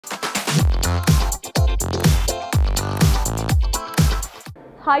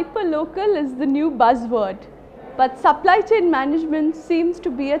Hyperlocal is the new buzzword, but supply chain management seems to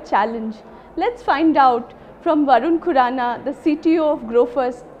be a challenge. Let's find out from Varun Khurana, the CTO of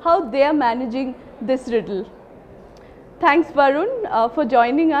Grofers, how they are managing this riddle. Thanks Varun for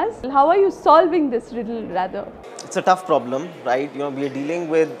joining us. How are you solving this riddle rather? It's a tough problem, right? We are dealing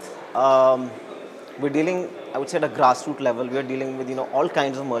with, I would say at a grassroots level, we are dealing with, all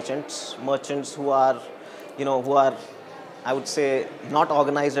kinds of merchants who are, I would say, not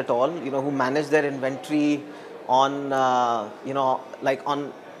organized at all, who manage their inventory on,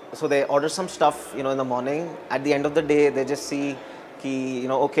 so they order some stuff, in the morning. At the end of the day, they just see,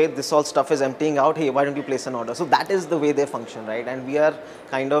 okay, this all stuff is emptying out. Hey, why don't you place an order? So that is the way they function, right? And we are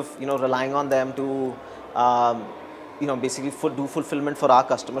kind of, relying on them to, basically do fulfillment for our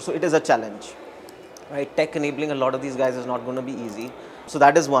customers. So it is a challenge, right? Tech enabling a lot of these guys is not going to be easy. So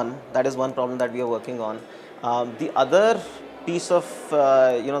that is one problem that we are working on. The other piece of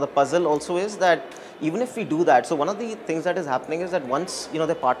the puzzle also is that even if we do that, so one of the things that is happening is that once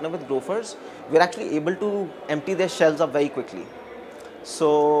they partner with Grofers, we're actually able to empty their shelves up very quickly.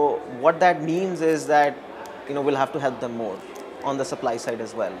 So what that means is that we'll have to help them more on the supply side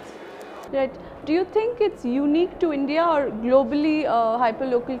as well. Right. Do you think it's unique to India or globally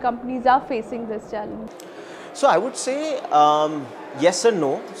hyperlocal companies are facing this challenge? So I would say yes and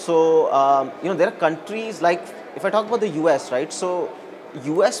no. So there are countries like, if I talk about the US, right? So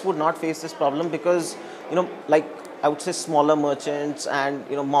US would not face this problem because like I would say smaller merchants and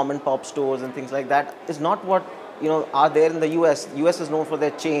mom and pop stores and things like that is not what are there in the US. US is known for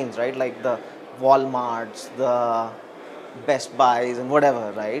their chains, right? Like the Walmarts, the Best Buys and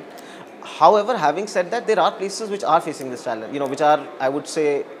whatever, right? However, having said that, there are places which are facing this challenge, which are, I would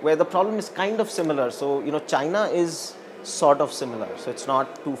say, where the problem is kind of similar. So, China is sort of similar, so it's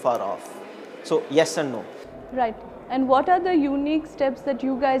not too far off. So, yes and no. Right. And what are the unique steps that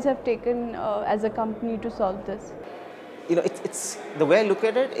you guys have taken as a company to solve this? It's the way I look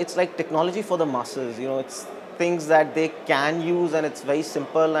at it, it's like technology for the masses. It's things that they can use and it's very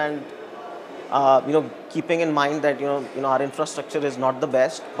simple and, keeping in mind that, our infrastructure is not the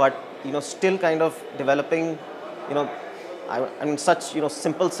best, but, still kind of developing, I mean, such,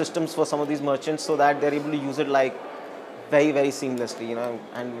 simple systems for some of these merchants so that they're able to use it like very, very seamlessly,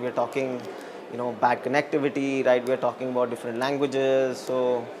 and we're talking, bad connectivity, right? We're talking about different languages.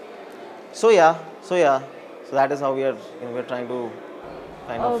 So that is how we're trying to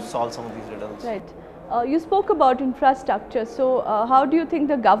kind of solve some of these riddles. Right. You spoke about infrastructure. So how do you think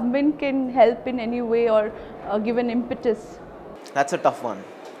the government can help in any way or give an impetus? That's a tough one.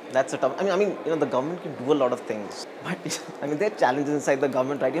 I mean, the government can do a lot of things, but I mean, there are challenges inside the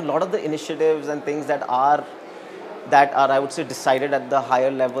government, right? A lot of the initiatives and things that are, I would say, decided at the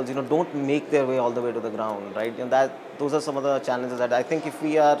higher levels, don't make their way all the way to the ground, right? Those are some of the challenges that I think if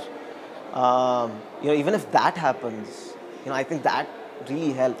we are, even if that happens, I think that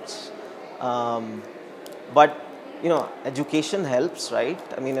really helps. But education helps, right?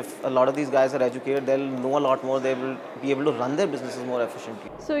 I mean, if a lot of these guys are educated, they'll know a lot more. They will be able to run their businesses more efficiently.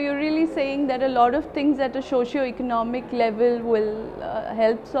 So you're really saying that a lot of things at a socio-economic level will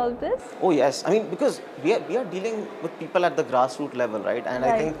help solve this? Oh yes, I mean, because we are dealing with people at the grassroots level, right? And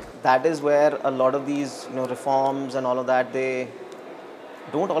I think that is where a lot of these reforms and all of that, they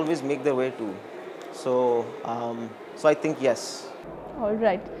don't always make their way to. So so I think yes. All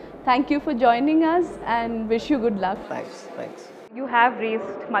right. Thank you for joining us and wish you good luck. Thanks. You have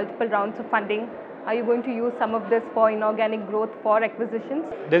raised multiple rounds of funding. Are you going to use some of this for inorganic growth for acquisitions?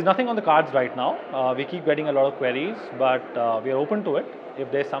 There's nothing on the cards right now. We keep getting a lot of queries, but we are open to it.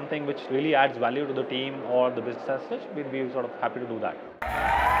 If there's something which really adds value to the team or the business as such, we'd be sort of happy to do that.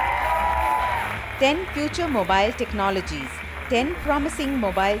 10 future mobile technologies, 10 promising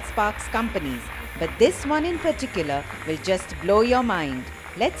mobile sparks companies, but this one in particular will just blow your mind.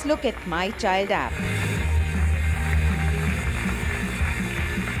 Let's look at My Child app.